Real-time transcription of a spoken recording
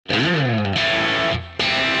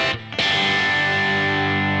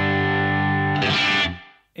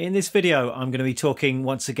In this video I'm going to be talking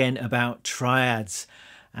once again about triads,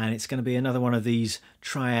 and it's going to be another one of these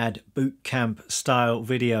triad bootcamp style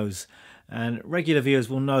videos. And regular viewers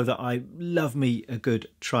will know that I love me a good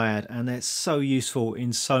triad, and they're so useful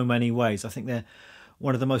in so many ways. I think they're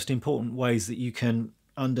one of the most important ways that you can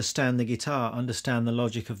understand the guitar, understand the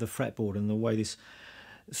logic of the fretboard and the way this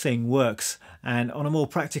thing works. And on a more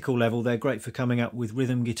practical level, they're great for coming up with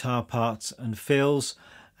rhythm guitar parts and fills,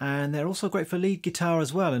 and they're also great for lead guitar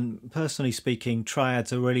as well. And personally speaking,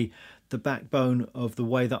 triads are really the backbone of the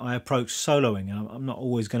way that I approach soloing. And I'm not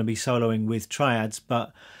always going to be soloing with triads,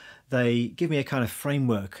 but they give me a kind of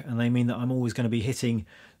framework, and they mean that I'm always going to be hitting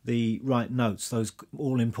the right notes, those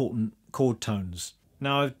all-important chord tones.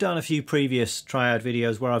 Now, I've done a few previous triad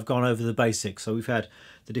videos where I've gone over the basics. So we've had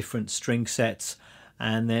the different string sets,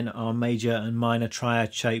 and then our major and minor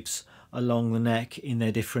triad shapes along the neck in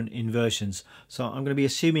their different inversions. So I'm going to be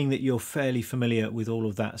assuming that you're fairly familiar with all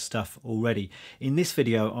of that stuff already. In this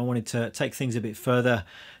video, I wanted to take things a bit further,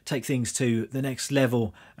 take things to the next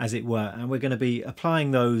level, as it were, and we're going to be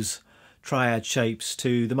applying those triad shapes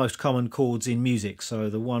to the most common chords in music, so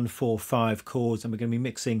the 1, 4, 5 chords, and we're going to be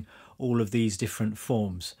mixing all of these different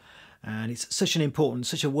forms. And it's such an important,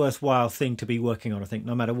 such a worthwhile thing to be working on, I think,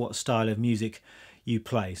 no matter what style of music you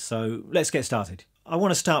play. So let's get started. I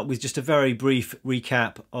want to start with just a very brief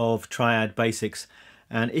recap of triad basics,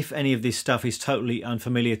 and if any of this stuff is totally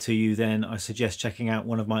unfamiliar to you, then I suggest checking out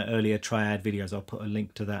one of my earlier triad videos. I'll put a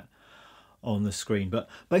link to that on the screen. But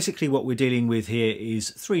basically what we're dealing with here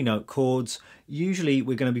is 3-note chords. Usually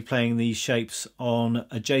we're going to be playing these shapes on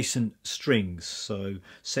adjacent strings, so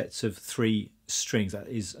sets of 3 strings. That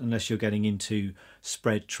is, unless you're getting into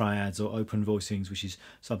spread triads or open voicings, which is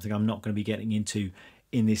something I'm not going to be getting into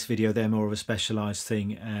in this video. They're more of a specialized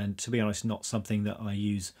thing, and to be honest, not something that I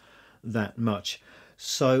use that much.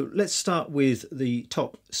 So let's start with the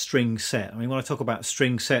top string set. I mean, when I talk about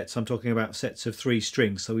string sets, I'm talking about sets of 3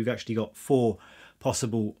 strings. So we've actually got 4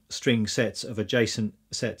 possible string sets of adjacent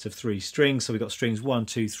sets of 3 strings. So we've got strings 1,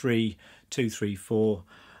 2, 3, 2, 3, 4,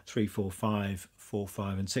 3, 4, 5, 4,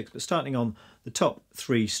 5 and 6. But starting on the top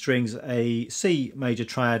 3 strings, a C major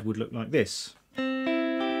triad would look like this.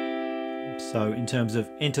 So in terms of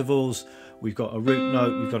intervals, we've got a root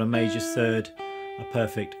note, we've got a major third, a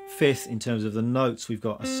perfect fifth. In terms of the notes, we've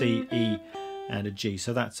got a C, E and a G.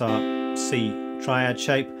 So that's our C triad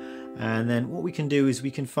shape. And then what we can do is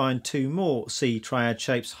we can find 2 more C triad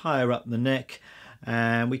shapes higher up the neck,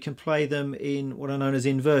 and we can play them in what are known as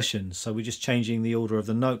inversions. So we're just changing the order of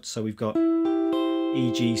the notes. So we've got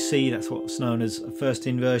E, G, C, that's what's known as a first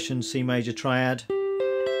inversion, C major triad.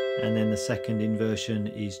 And then the second inversion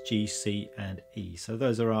is G, C and E. So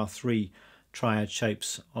those are our 3 triad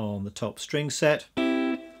shapes on the top string set.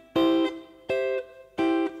 And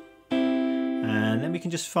then we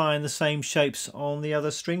can just find the same shapes on the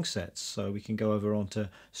other string sets. So we can go over onto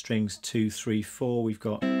strings 2, 3, 4. We've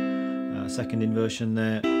got a second inversion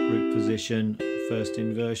there, root position, first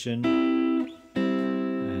inversion,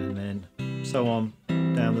 and then so on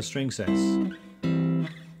down the string sets.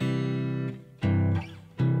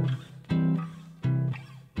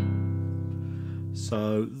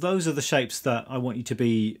 So those are the shapes that I want you to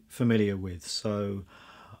be familiar with. So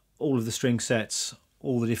all of the string sets,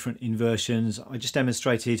 all the different inversions. I just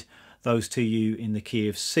demonstrated those to you in the key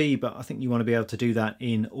of C, but I think you want to be able to do that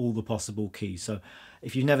in all the possible keys. So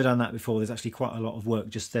if you've never done that before, there's actually quite a lot of work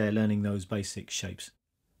just there learning those basic shapes.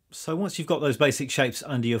 So once you've got those basic shapes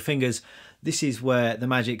under your fingers, this is where the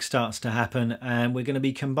magic starts to happen, and we're going to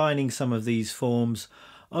be combining some of these forms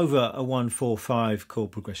over a 1, 4, 5 chord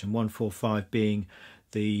progression. 1, 4, 5 being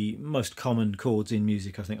the most common chords in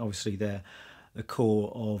music. I think obviously they're the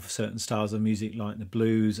core of certain styles of music like the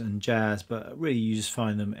blues and jazz, but really you just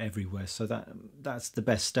find them everywhere. So that's the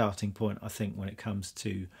best starting point, I think, when it comes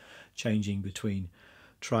to changing between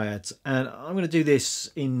triads. And I'm going to do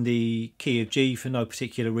this in the key of G for no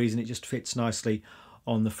particular reason. It just fits nicely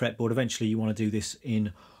on the fretboard. Eventually you want to do this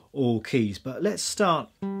in all keys, but let's start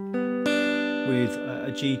with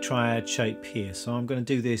a G triad shape here. So I'm going to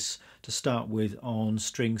do this to start with on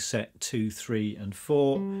string set 2, 3 and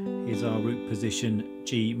 4. Here's our root position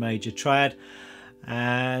G major triad,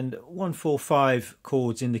 and 1, 4, 5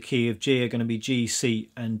 chords in the key of G are going to be G,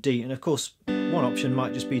 C and D. And of course one option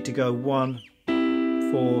might just be to go 1,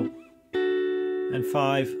 4 and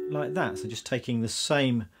 5 like that. So just taking the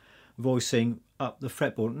same voicing up the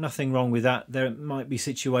fretboard. Nothing wrong with that. There might be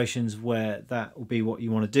situations where that will be what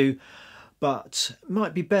you want to do, but it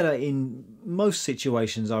might be better in most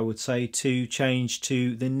situations, I would say, to change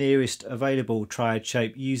to the nearest available triad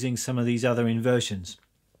shape using some of these other inversions.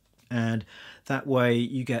 And that way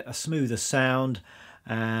you get a smoother sound,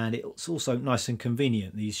 and it's also nice and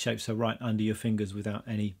convenient. These shapes are right under your fingers without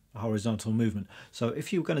any horizontal movement. So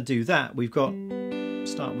if you're going to do that, we've got,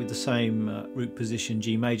 start with the same root position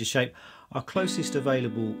G major shape. Our closest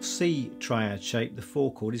available C triad shape, the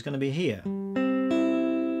 4 chord, is going to be here.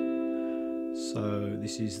 So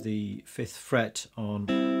this is the 5th fret on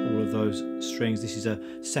all of those strings. This is a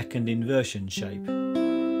 2nd inversion shape.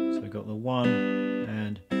 So we've got the 1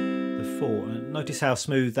 and the 4. And notice how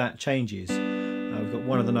smooth that changes. We've got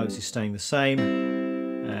one of the notes is staying the same,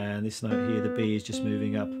 and this note here, the B, is just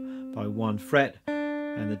moving up by 1 fret,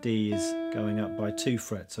 and the D is going up by 2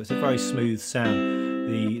 frets. So it's a very smooth sound.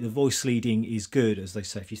 The voice leading is good, as they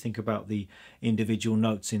say. If you think about the individual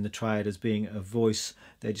notes in the triad as being a voice,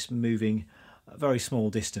 they're just moving a very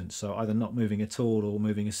small distance, so either not moving at all or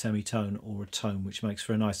moving a semitone or a tone, which makes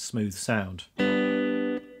for a nice smooth sound.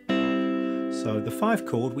 So the 5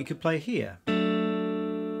 chord we could play here.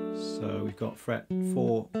 So we've got fret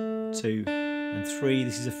 4, 2 and 3.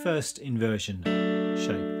 This is a 1st inversion shape,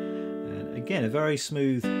 and again a very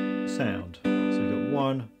smooth sound. So we've got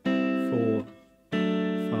 1, 4,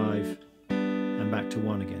 5 and back to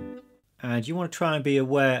 1 again. And you want to try and be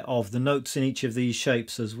aware of the notes in each of these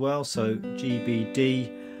shapes as well. So G, B,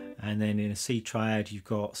 D, and then in a C triad you've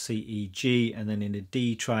got C, E, G, and then in a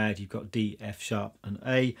D triad you've got D, F sharp and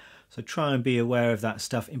A. So try and be aware of that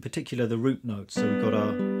stuff, in particular the root notes. So we've got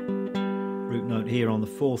our root note here on the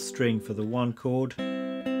 4th string for the 1 chord.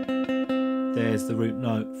 There's the root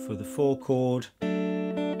note for the 4 chord,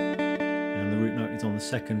 and the root note is on the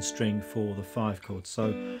 2nd string for the 5 chord.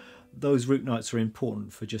 So those root notes are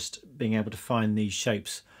important for just being able to find these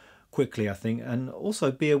shapes quickly, I think, and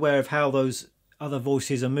also be aware of how those other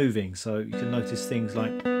voices are moving. So you can notice things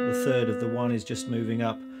like the 3rd of the 1 is just moving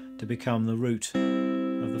up to become the root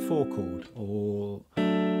of the 4 chord, or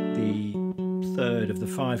the 3rd of the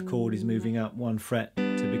 5 chord is moving up 1 fret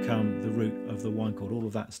to become the root of the 1 chord. All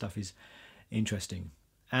of that stuff is interesting.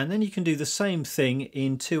 And then you can do the same thing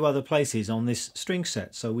in 2 other places on this string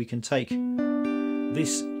set. So we can take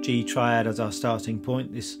this G triad as our starting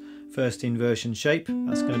point, this 1st inversion shape.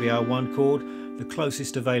 That's going to be our 1 chord. The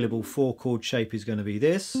closest available 4 chord shape is going to be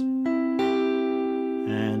this, and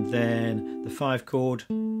then the 5 chord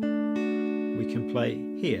we can play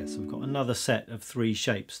here. So we've got another set of 3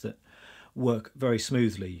 shapes that work very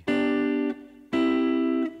smoothly. And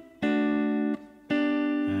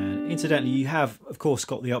incidentally, you have of course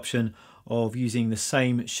got the option of using the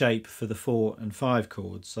same shape for the 4 and 5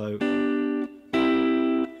 chords. So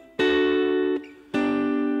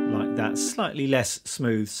that's slightly less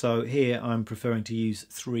smooth, so here I'm preferring to use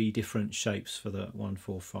 3 different shapes for the 1,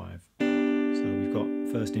 4, 5. So we've got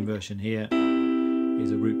 1st inversion here,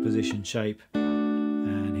 here's a root position shape,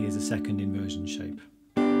 and here's a 2nd inversion shape.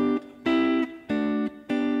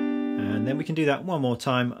 And then we can do that one more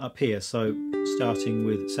time up here, so starting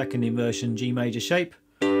with 2nd inversion G major shape,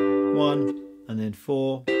 1 and then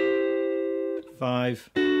 4, 5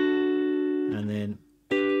 and then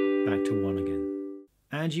back to 1 again.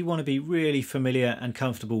 And you want to be really familiar and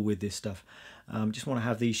comfortable with this stuff. Just want to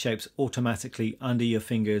have these shapes automatically under your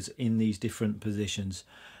fingers in these different positions.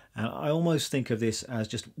 I almost think of this as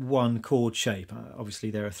just 1 chord shape.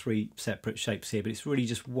 Obviously there are 3 separate shapes here, but it's really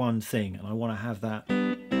just one thing, and I want to have that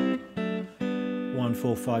 1,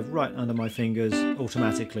 4, 5 right under my fingers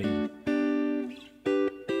automatically.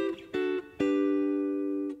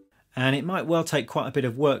 And it might well take quite a bit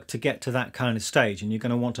of work to get to that kind of stage, and you're going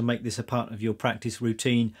to want to make this a part of your practice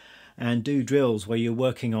routine and do drills where you're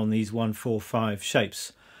working on these 1, 4, 5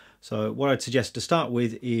 shapes. So what I'd suggest to start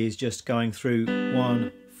with is just going through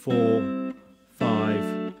 1, 4,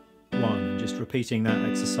 5, 1 and just repeating that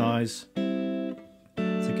exercise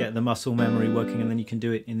to get the muscle memory working, and then you can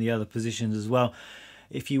do it in the other positions as well.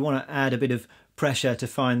 If you want to add a bit of pressure to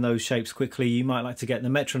find those shapes quickly, you might like to get the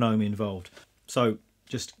metronome involved. So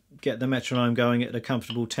just get the metronome going at a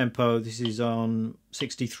comfortable tempo. This is on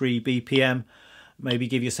 63 BPM. Maybe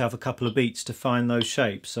give yourself a couple of beats to find those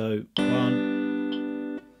shapes. So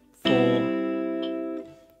 1, 4,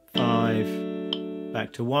 5,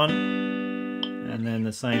 back to 1, and then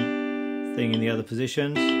the same thing in the other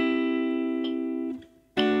positions.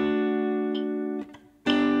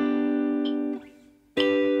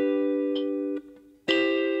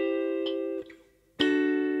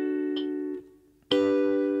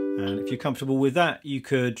 And if you're comfortable with that, you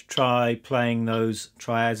could try playing those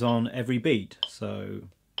triads on every beat. So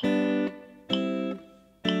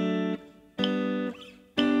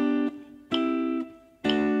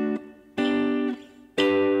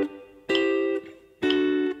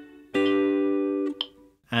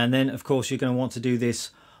and then of course you're going to want to do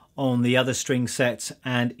this on the other string sets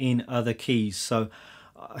and in other keys. So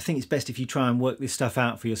I think it's best if you try and work this stuff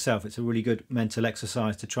out for yourself. It's a really good mental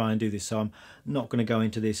exercise to try and do this. So I'm not going to go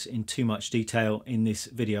into this in too much detail in this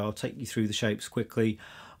video. I'll take you through the shapes quickly.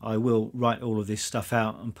 I will write all of this stuff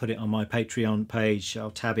out and put it on my Patreon page.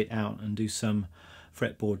 I'll tab it out and do some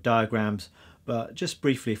fretboard diagrams. But just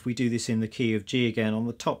briefly, if we do this in the key of G again, on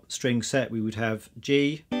the top string set we would have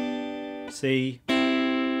G, C,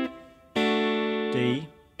 D,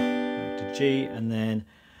 back to G, and then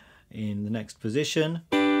in the next position,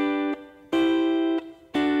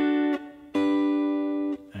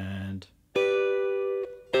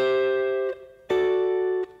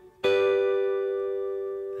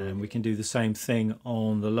 and we can do the same thing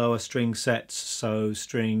on the lower string sets, so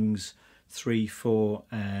strings 3, 4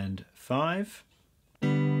 and 5.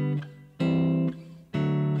 And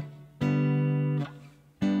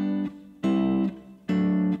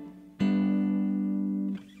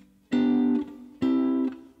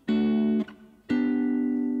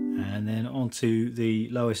then onto the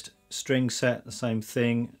lowest string set, the same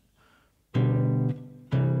thing.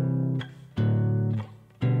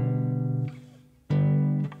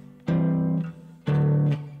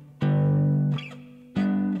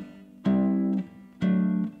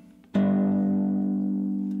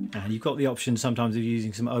 You've got the option sometimes of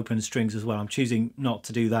using some open strings as well. I'm choosing not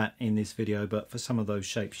to do that in this video, but for some of those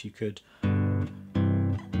shapes you could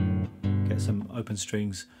get some open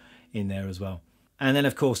strings in there as well. And then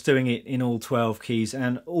of course doing it in all 12 keys,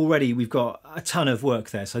 and already we've got a ton of work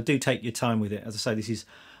there, so do take your time with it. As I say, this is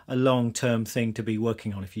a long-term thing to be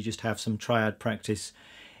working on. If you just have some triad practice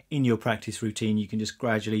in your practice routine, you can just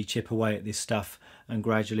gradually chip away at this stuff and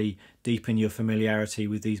gradually deepen your familiarity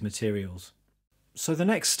with these materials. So the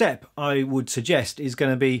next step I would suggest is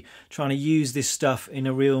going to be trying to use this stuff in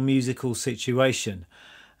a real musical situation.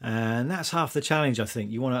 And that's half the challenge, I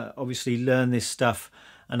think. You want to obviously learn this stuff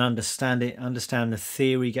and understand it, understand the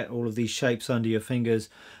theory, get all of these shapes under your fingers.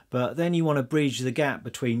 But then you want to bridge the gap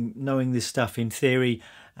between knowing this stuff in theory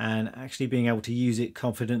and actually being able to use it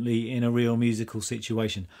confidently in a real musical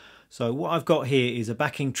situation. So what I've got here is a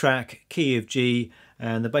backing track, key of G,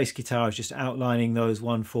 and the bass guitar is just outlining those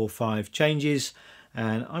 1, 4, 5 changes.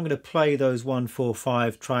 And I'm going to play those 1, 4,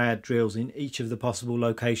 5 triad drills in each of the possible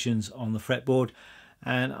locations on the fretboard.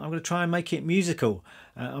 And I'm going to try and make it musical.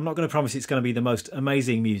 I'm not going to promise it's going to be the most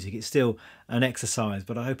amazing music. It's still an exercise,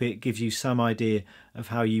 but I hope it gives you some idea of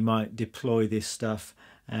how you might deploy this stuff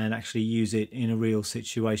and actually use it in a real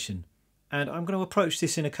situation. And I'm going to approach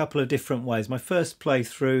this in a couple of different ways. My first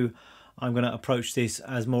playthrough, I'm going to approach this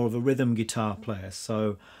as more of a rhythm guitar player.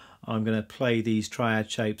 So I'm going to play these triad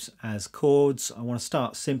shapes as chords. I want to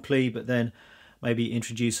start simply, but then maybe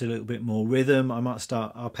introduce a little bit more rhythm. I might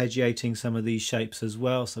start arpeggiating some of these shapes as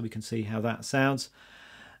well, so we can see how that sounds.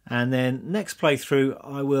 And then next playthrough,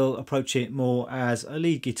 I will approach it more as a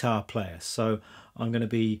lead guitar player. So I'm going to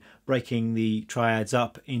be breaking the triads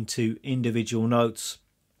up into individual notes,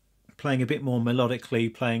 playing a bit more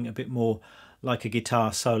melodically, playing a bit more like a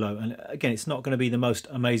guitar solo. And again, it's not going to be the most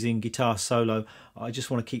amazing guitar solo. I just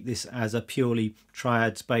want to keep this as a purely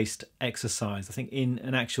triads based exercise. I think in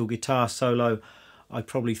an actual guitar solo, I'd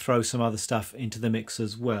probably throw some other stuff into the mix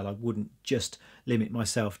as well. I wouldn't just limit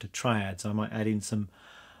myself to triads. I might add in some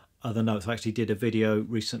other notes. I actually did a video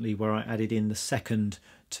recently where I added in the second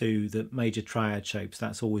to the major triad shapes.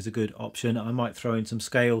 That's always a good option. I might throw in some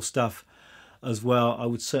scale stuff as well. I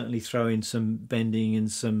would certainly throw in some bending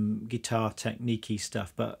and some guitar technique-y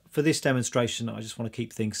stuff, but for this demonstration I just want to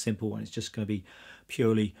keep things simple, and it's just going to be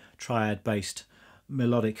purely triad based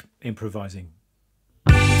melodic improvising.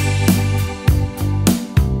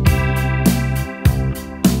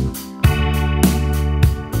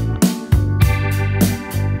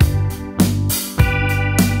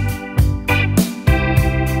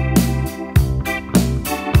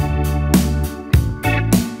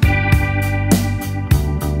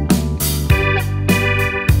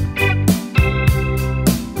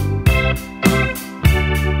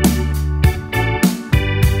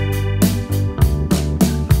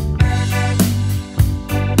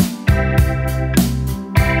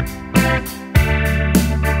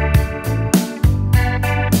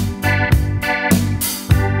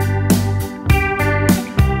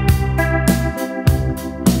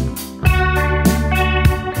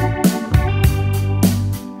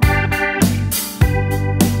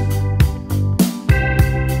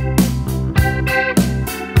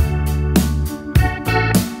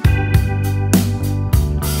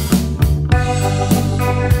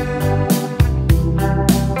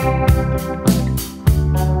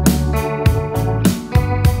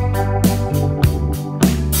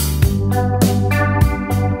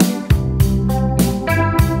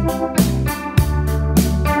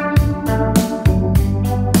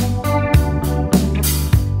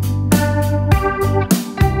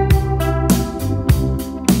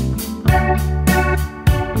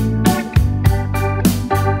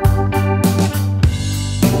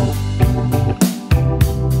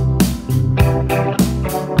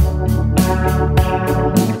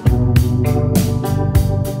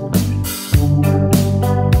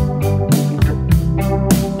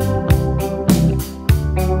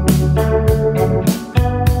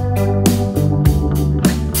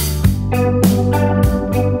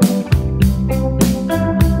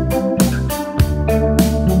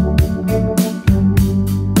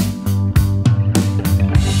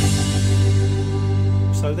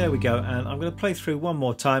 go, and I'm going to play through one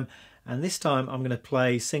more time, and this time I'm going to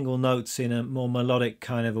play single notes in a more melodic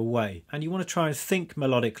kind of a way. And you want to try and think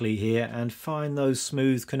melodically here and find those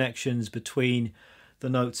smooth connections between the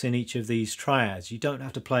notes in each of these triads. You don't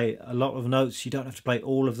have to play a lot of notes, you don't have to play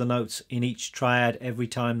all of the notes in each triad every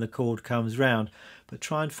time the chord comes round, but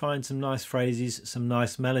try and find some nice phrases, some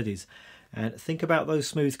nice melodies, and think about those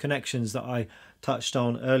smooth connections that I touched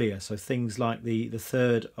on earlier. So things like the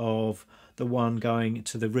third of the one going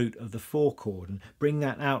to the root of the 4 chord, and bring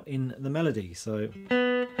that out in the melody. So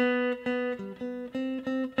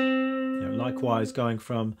likewise going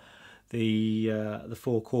from the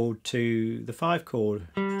 4 chord to the 5 chord.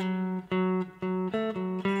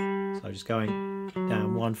 So just going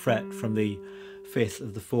down 1 fret from the 5th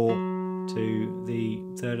of the 4 to the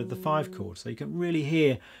 3rd of the 5 chord. So you can really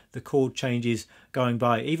hear the chord changes going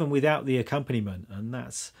by even without the accompaniment, and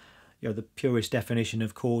that's the purest definition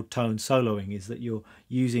of chord tone soloing, is that you're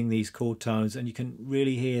using these chord tones and you can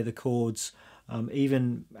really hear the chords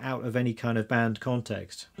even out of any kind of band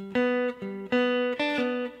context.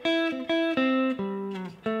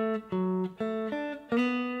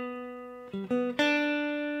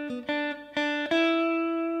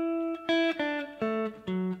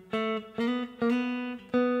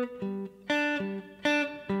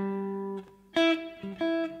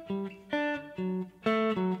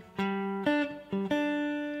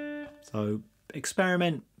 So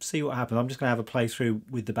experiment, see what happens. I'm just going to have a playthrough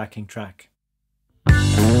with the backing track.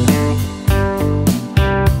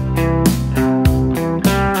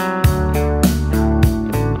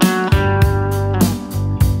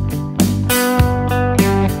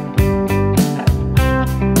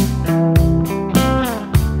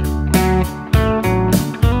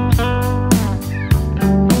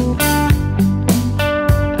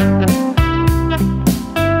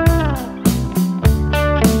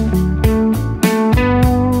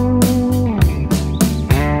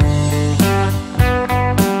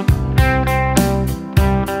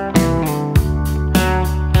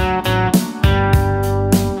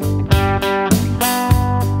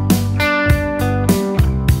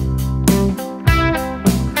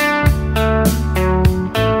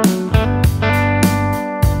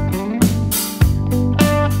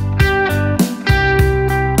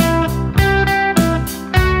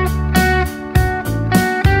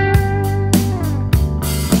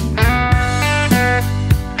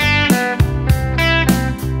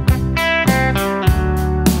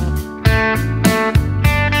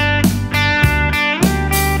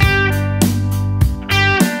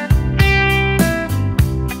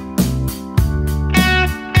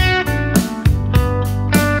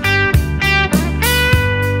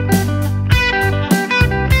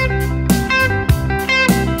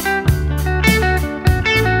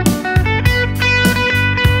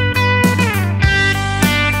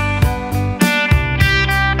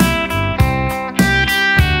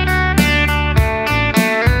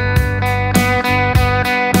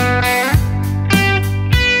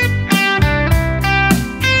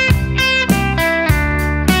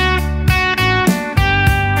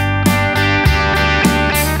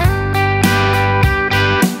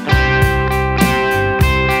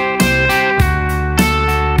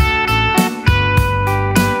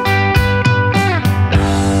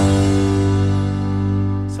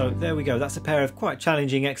 There we go, that's a pair of quite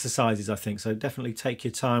challenging exercises, I think, so definitely take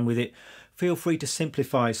your time with it. Feel free to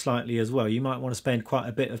simplify slightly as well. You might want to spend quite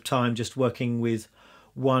a bit of time just working with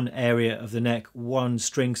one area of the neck, one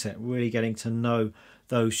string set, really getting to know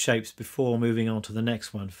those shapes before moving on to the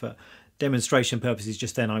next one. For demonstration purposes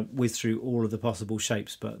just then I whizzed through all of the possible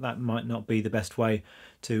shapes, but that might not be the best way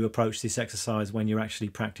to approach this exercise when you're actually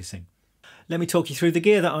practicing. Let me talk you through the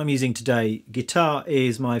gear that I'm using today. Guitar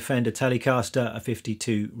is my Fender Telecaster, a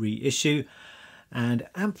 52 reissue, and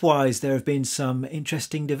amp-wise there have been some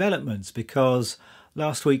interesting developments because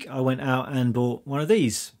last week I went out and bought one of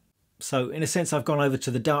these. So in a sense I've gone over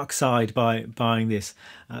to the dark side by buying this.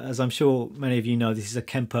 As I'm sure many of you know, this is a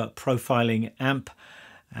Kemper profiling amp,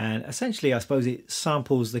 and essentially I suppose it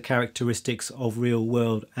samples the characteristics of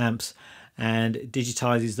real-world amps and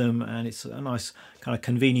digitizes them, and it's a nice kind of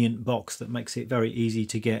convenient box that makes it very easy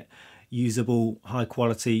to get usable high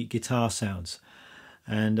quality guitar sounds.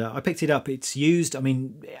 And I picked it up, it's used, I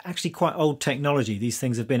mean actually quite old technology, these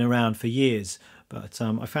things have been around for years, but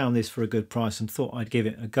I found this for a good price and thought I'd give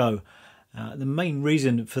it a go. The main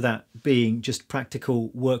reason for that being just practical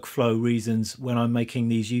workflow reasons when I'm making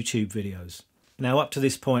these YouTube videos. Now up to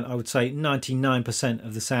this point I would say 99%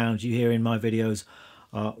 of the sounds you hear in my videos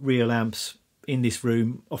are real amps in this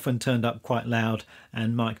room, often turned up quite loud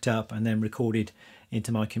and mic'd up and then recorded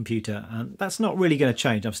into my computer. And that's not really going to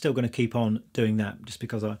change. I'm still going to keep on doing that just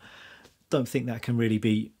because I don't think that can really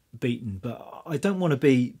be beaten. But I don't want to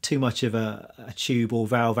be too much of a tube or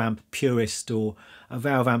valve amp purist or a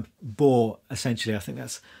valve amp bore, essentially. I think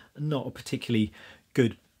that's not a particularly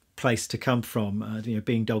good place to come from, you know,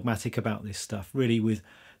 being dogmatic about this stuff. Really, with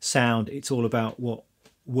sound, it's all about what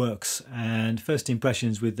works, and first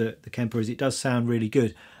impressions with the Kemper is it does sound really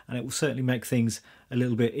good, and it will certainly make things a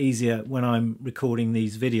little bit easier when I'm recording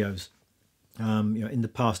these videos. You know, in the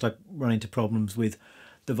past I've run into problems with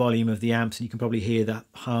the volume of the amps, and you can probably hear that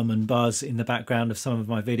hum and buzz in the background of some of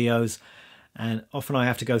my videos, and often I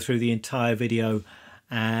have to go through the entire video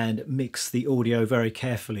and mix the audio very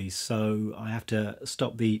carefully, so I have to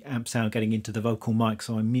stop the amp sound getting into the vocal mic,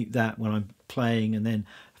 so I mute that when I'm playing and then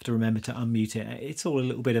have to remember to unmute it. It's all a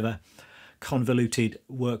little bit of a convoluted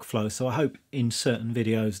workflow, so I hope in certain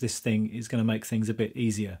videos this thing is going to make things a bit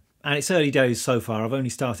easier. And it's early days so far. I've only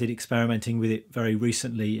started experimenting with it very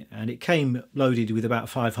recently, and it came loaded with about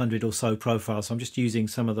 500 or so profiles, so I'm just using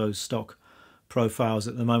some of those stock profiles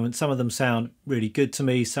at the moment. Some of them sound really good to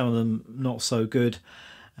me, some of them not so good,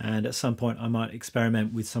 and at some point I might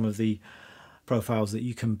experiment with some of the profiles that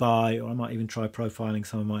you can buy, or I might even try profiling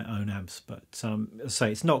some of my own amps. But as I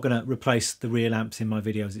say, it's not going to replace the real amps in my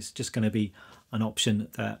videos. It's just going to be an option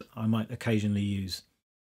that I might occasionally use.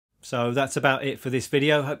 So that's about it for this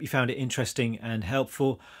video. Hope you found it interesting and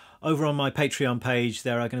helpful. Over on my Patreon page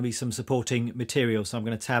there are going to be some supporting material, so I'm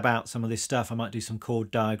going to tab out some of this stuff. I might do some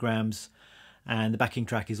chord diagrams, and the backing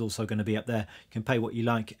track is also going to be up there. You can pay what you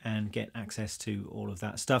like and get access to all of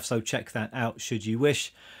that stuff, so check that out should you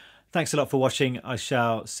wish. Thanks a lot for watching. I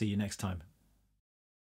shall see you next time.